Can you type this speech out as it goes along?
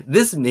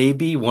This may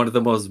be one of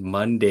the most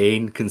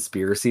mundane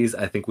conspiracies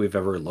I think we've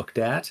ever looked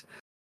at,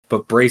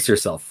 but brace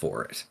yourself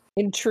for it.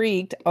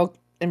 Intrigued. Oh,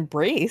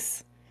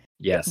 embrace?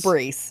 Yes.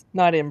 Brace,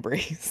 not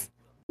embrace.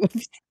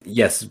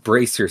 Yes,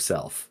 brace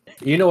yourself.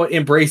 You know what?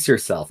 Embrace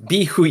yourself.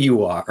 Be who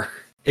you are.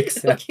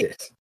 Accept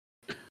it.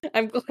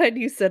 I'm glad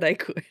you said I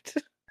could.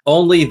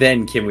 Only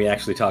then can we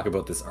actually talk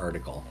about this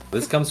article.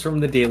 This comes from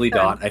the Daily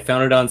Dot. I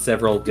found it on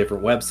several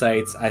different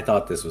websites. I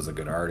thought this was a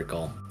good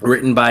article.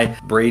 Written by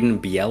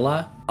Braden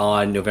Biela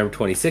on November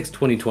 26,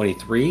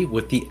 2023,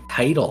 with the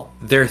title,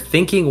 "They're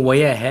Thinking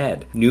Way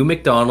Ahead. New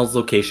McDonald's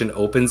location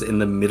opens in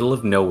the middle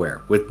of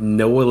nowhere with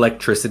no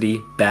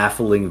electricity,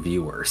 baffling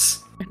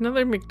viewers."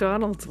 Another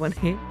McDonald's one,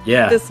 hey?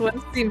 Yeah. This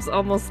one seems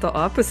almost the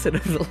opposite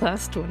of the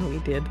last one we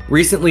did.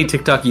 Recently,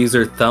 TikTok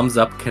user Thumbs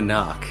Up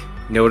Canuck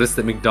noticed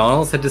that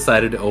McDonald's had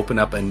decided to open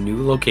up a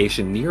new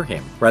location near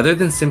him. Rather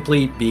than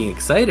simply being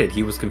excited,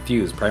 he was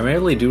confused,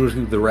 primarily due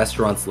to the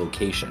restaurant's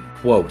location.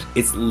 Quote,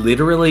 "It's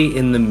literally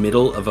in the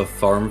middle of a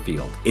farm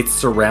field. It's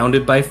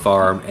surrounded by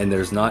farm and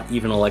there's not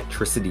even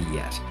electricity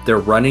yet. They're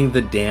running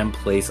the damn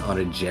place on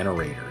a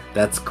generator.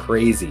 That's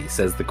crazy,"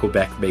 says the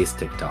Quebec-based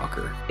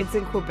TikToker. It's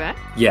in Quebec?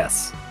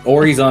 Yes.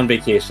 Or he's on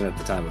vacation at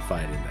the time of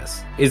finding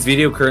this. His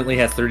video currently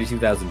has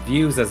 32,000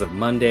 views as of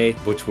Monday,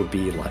 which would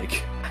be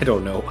like, I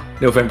don't know,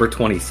 November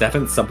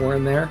 27th, somewhere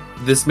in there.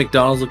 This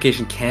McDonald's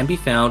location can be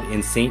found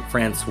in Saint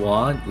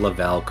Francois,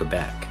 Laval,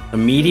 Quebec.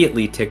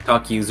 Immediately,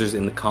 TikTok users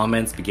in the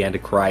comments began to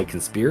cry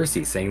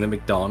conspiracy, saying that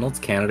McDonald's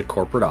Canada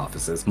corporate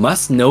offices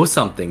must know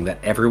something that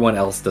everyone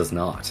else does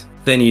not.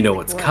 "Then you know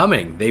what's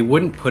coming. They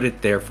wouldn't put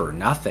it there for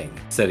nothing,"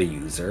 said a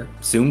user.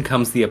 "Soon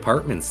comes the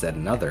apartment," said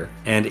another.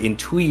 "And in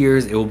 2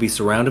 years, it will be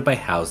surrounded by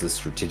houses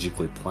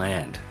strategically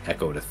planned,"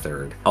 echoed a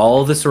third.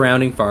 "All the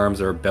surrounding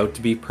farms are about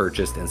to be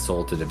purchased and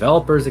sold to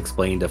developers,"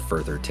 explained a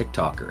further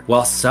TikToker.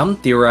 While some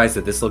theorize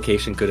that this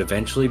location could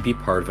eventually be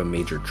part of a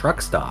major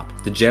truck stop,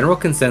 the general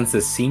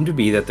consensus seemed to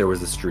be that there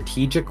was a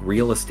strategic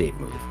real estate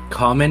move.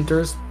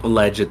 Commenters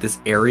allege that this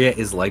area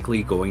is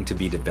likely going to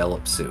be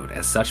developed soon.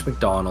 As such,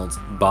 McDonald's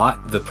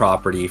bought the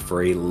property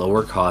for a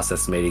lower cost,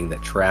 estimating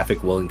that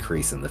traffic will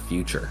increase in the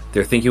future.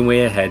 "They're thinking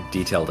way ahead,"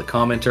 detailed a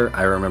commenter.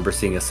 "I remember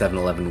seeing a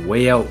 7-Eleven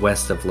way out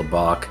west of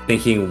Lubbock,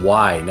 thinking,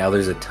 why? Now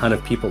there's a ton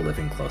of people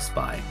living close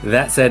by."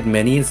 That said,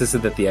 many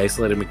insisted that the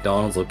isolated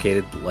McDonald's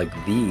located like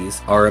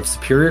these are of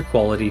superior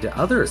quality to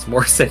others,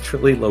 more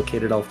centrally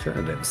located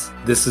alternatives.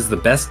 "This is the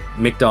best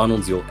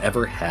McDonald's you'll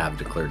ever have,"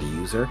 declared a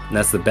user. "And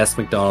that's the best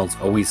McDonald's,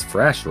 always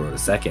fresh," wrote a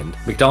second.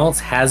 McDonald's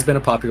has been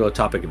a popular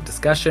topic of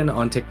discussion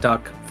on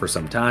TikTok for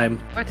some time.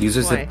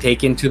 Users have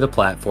taken to the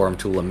platform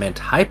to lament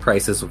high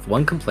prices, with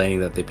one complaining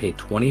that they paid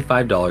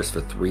 $25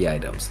 for 3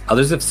 items.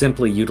 Others have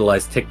simply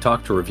utilized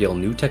TikTok to reveal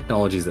new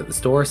technologies at the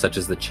store, such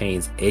as the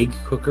chain's egg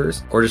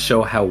cookers, or to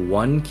show how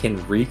one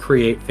can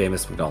recreate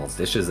famous McDonald's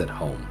dishes at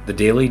home. The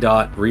Daily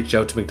Dot reached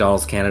out to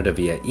McDonald's Canada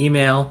via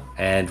email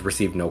and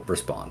received no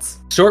response.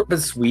 Short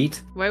but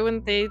sweet. Why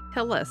wouldn't they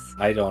tell us?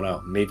 I don't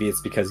know. Maybe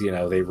it's because,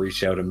 they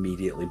reached out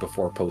immediately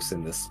before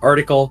posting this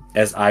article,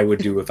 as I would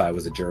do if I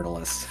was a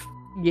journalist.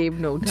 Gave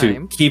no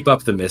time to keep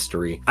up the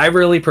mystery. I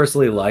really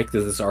personally like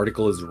that this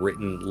article is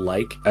written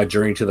like a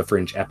Journey to the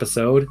Fringe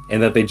episode,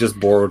 and that they just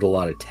borrowed a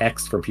lot of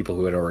text from people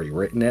who had already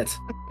written it.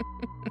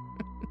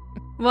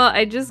 Well,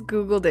 I just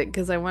Googled it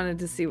because I wanted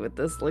to see what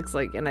this looks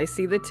like, and I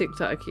see the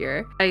TikTok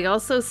here. I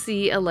also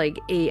see a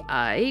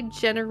AI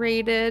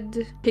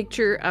generated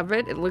picture of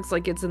it. It looks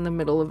like it's in the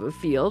middle of a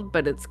field,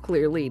 but it's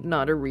clearly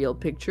not a real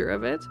picture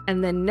of it.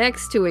 And then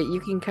next to it,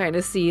 you can kind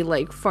of see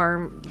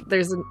farm.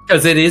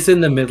 Because it is in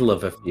the middle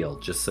of a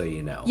field, just so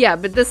you know. Yeah,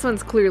 but this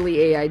one's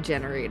clearly AI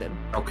generated.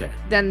 Okay.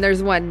 Then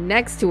there's one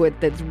next to it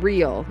that's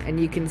real,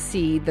 and you can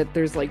see that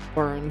there's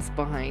barns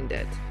behind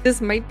it. This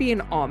might be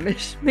an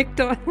Amish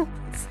McDonald's.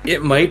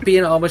 It might be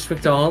an Amish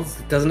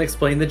McDonald's. It doesn't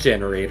explain the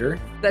generator.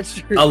 That's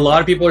true. A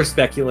lot of people are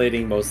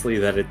speculating mostly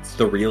that it's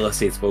the real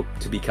estate's about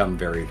to become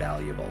very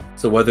valuable.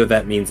 So whether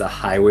that means a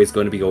highway is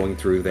going to be going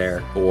through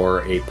there,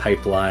 or a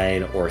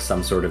pipeline, or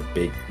some sort of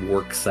big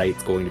work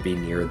site's going to be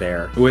near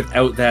there.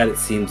 Without that, it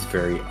seems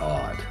very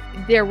odd.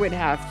 There would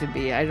have to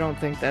be. I don't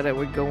think that it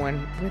would go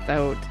in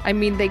without. I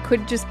mean, they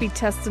could just be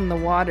testing the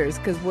waters,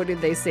 because what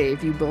did they say?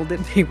 If you build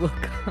it, they will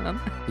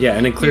come. Yeah,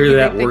 and then clearly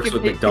that works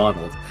with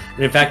McDonald's.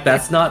 And in fact,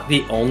 that's not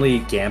the only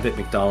gambit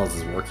McDonald's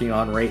is working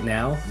on right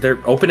now. They're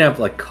opening up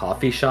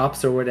coffee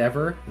shops or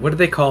whatever. What do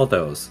they call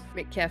those?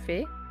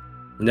 McCafe?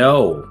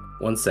 No.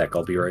 One sec,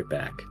 I'll be right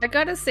back. I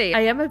gotta say, I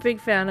am a big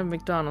fan of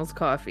McDonald's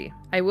coffee.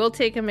 I will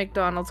take a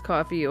McDonald's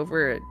coffee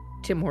over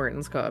Tim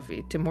Hortons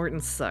coffee. Tim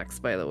Hortons sucks,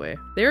 by the way.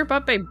 They were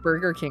bought by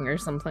Burger King or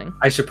something.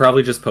 I should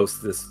probably just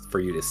post this for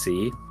you to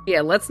see.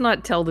 Yeah, let's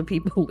not tell the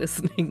people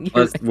listening.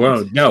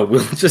 Well, no,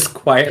 we'll just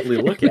quietly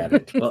look at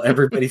it while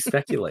everybody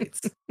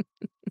speculates.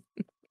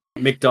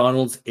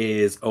 McDonald's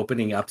is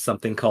opening up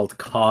something called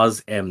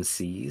Cause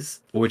MCs,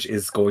 which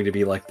is going to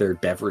be their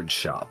beverage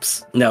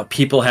shops. Now,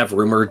 people have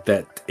rumored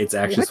that it's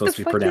actually supposed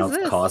to be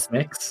pronounced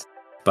Cosmics.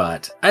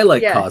 but I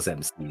like Yeah. cause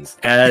MCs.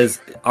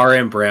 As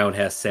RM Brown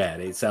has said,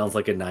 it sounds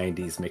like a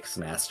 90s mix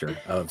master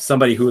of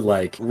somebody who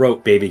like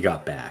wrote Baby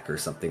Got Back or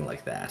something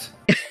like that.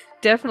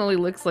 Definitely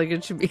looks like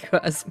it should be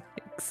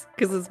cosmetics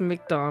because it's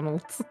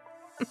McDonald's.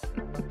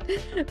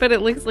 But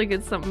it looks like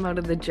it's something out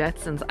of the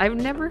Jetsons. I've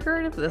never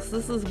heard of this.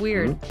 This is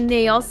weird. Mm-hmm. And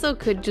they also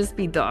could just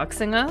be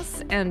doxing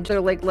us, and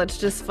they're like, let's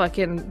just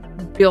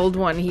fucking build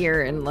one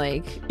here and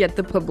like get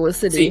the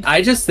publicity. See,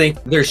 I just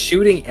think they're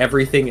shooting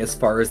everything as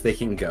far as they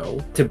can go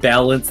to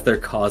balance their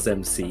cause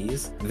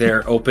MCs.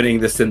 They're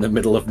opening this in the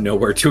middle of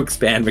nowhere to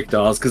expand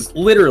McDonald's, because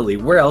literally,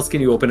 where else can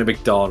you open a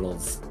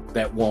McDonald's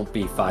that won't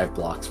be 5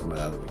 blocks from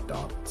another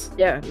McDonald's?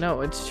 Yeah,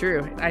 no, it's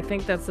true. I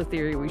think that's the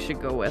theory we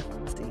should go with.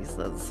 Jeez,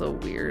 that's so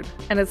weird.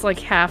 And it's like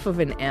half of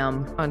an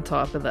M on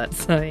top of that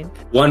sign.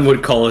 One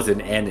would call it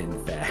an N,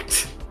 in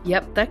fact.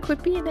 Yep, that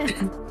could be an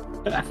N.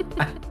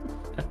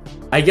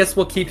 I guess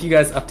we'll keep you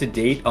guys up to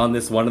date on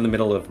this one in the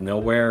middle of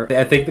nowhere.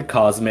 I think the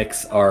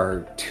Cosmics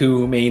are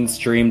too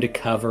mainstream to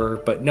cover,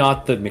 but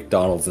not the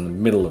McDonald's in the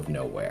middle of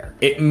nowhere.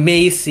 It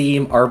may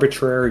seem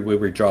arbitrary where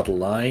we draw the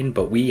line,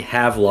 but we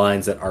have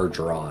lines that are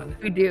drawn.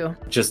 We do.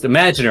 Just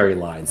imaginary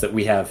lines that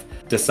we have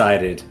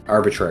decided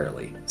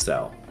arbitrarily.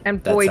 So,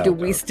 and that's boy, how do it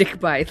we goes. stick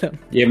by them.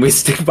 Yeah, and we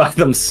stick by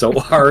them so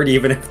hard,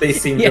 even if they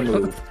seem Yeah. to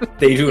move.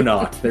 They do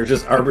not. They're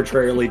just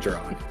arbitrarily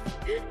drawn.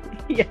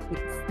 Yes,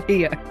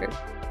 they are.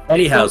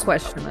 Anyhow, Don't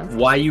question us.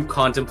 why you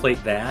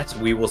contemplate that,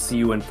 we will see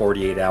you in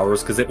 48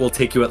 hours, because it will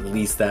take you at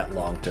least that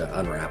long to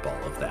unwrap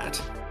all of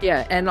that.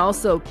 Yeah, and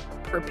also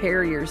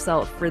prepare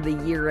yourself for the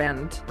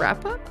year-end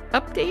wrap-up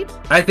update.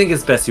 I think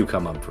it's best you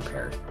come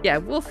unprepared. Yeah,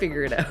 we'll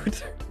figure it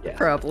out. Yeah.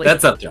 Probably.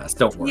 That's up to us.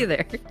 Don't worry. See you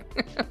there.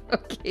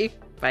 Okay,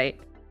 bye.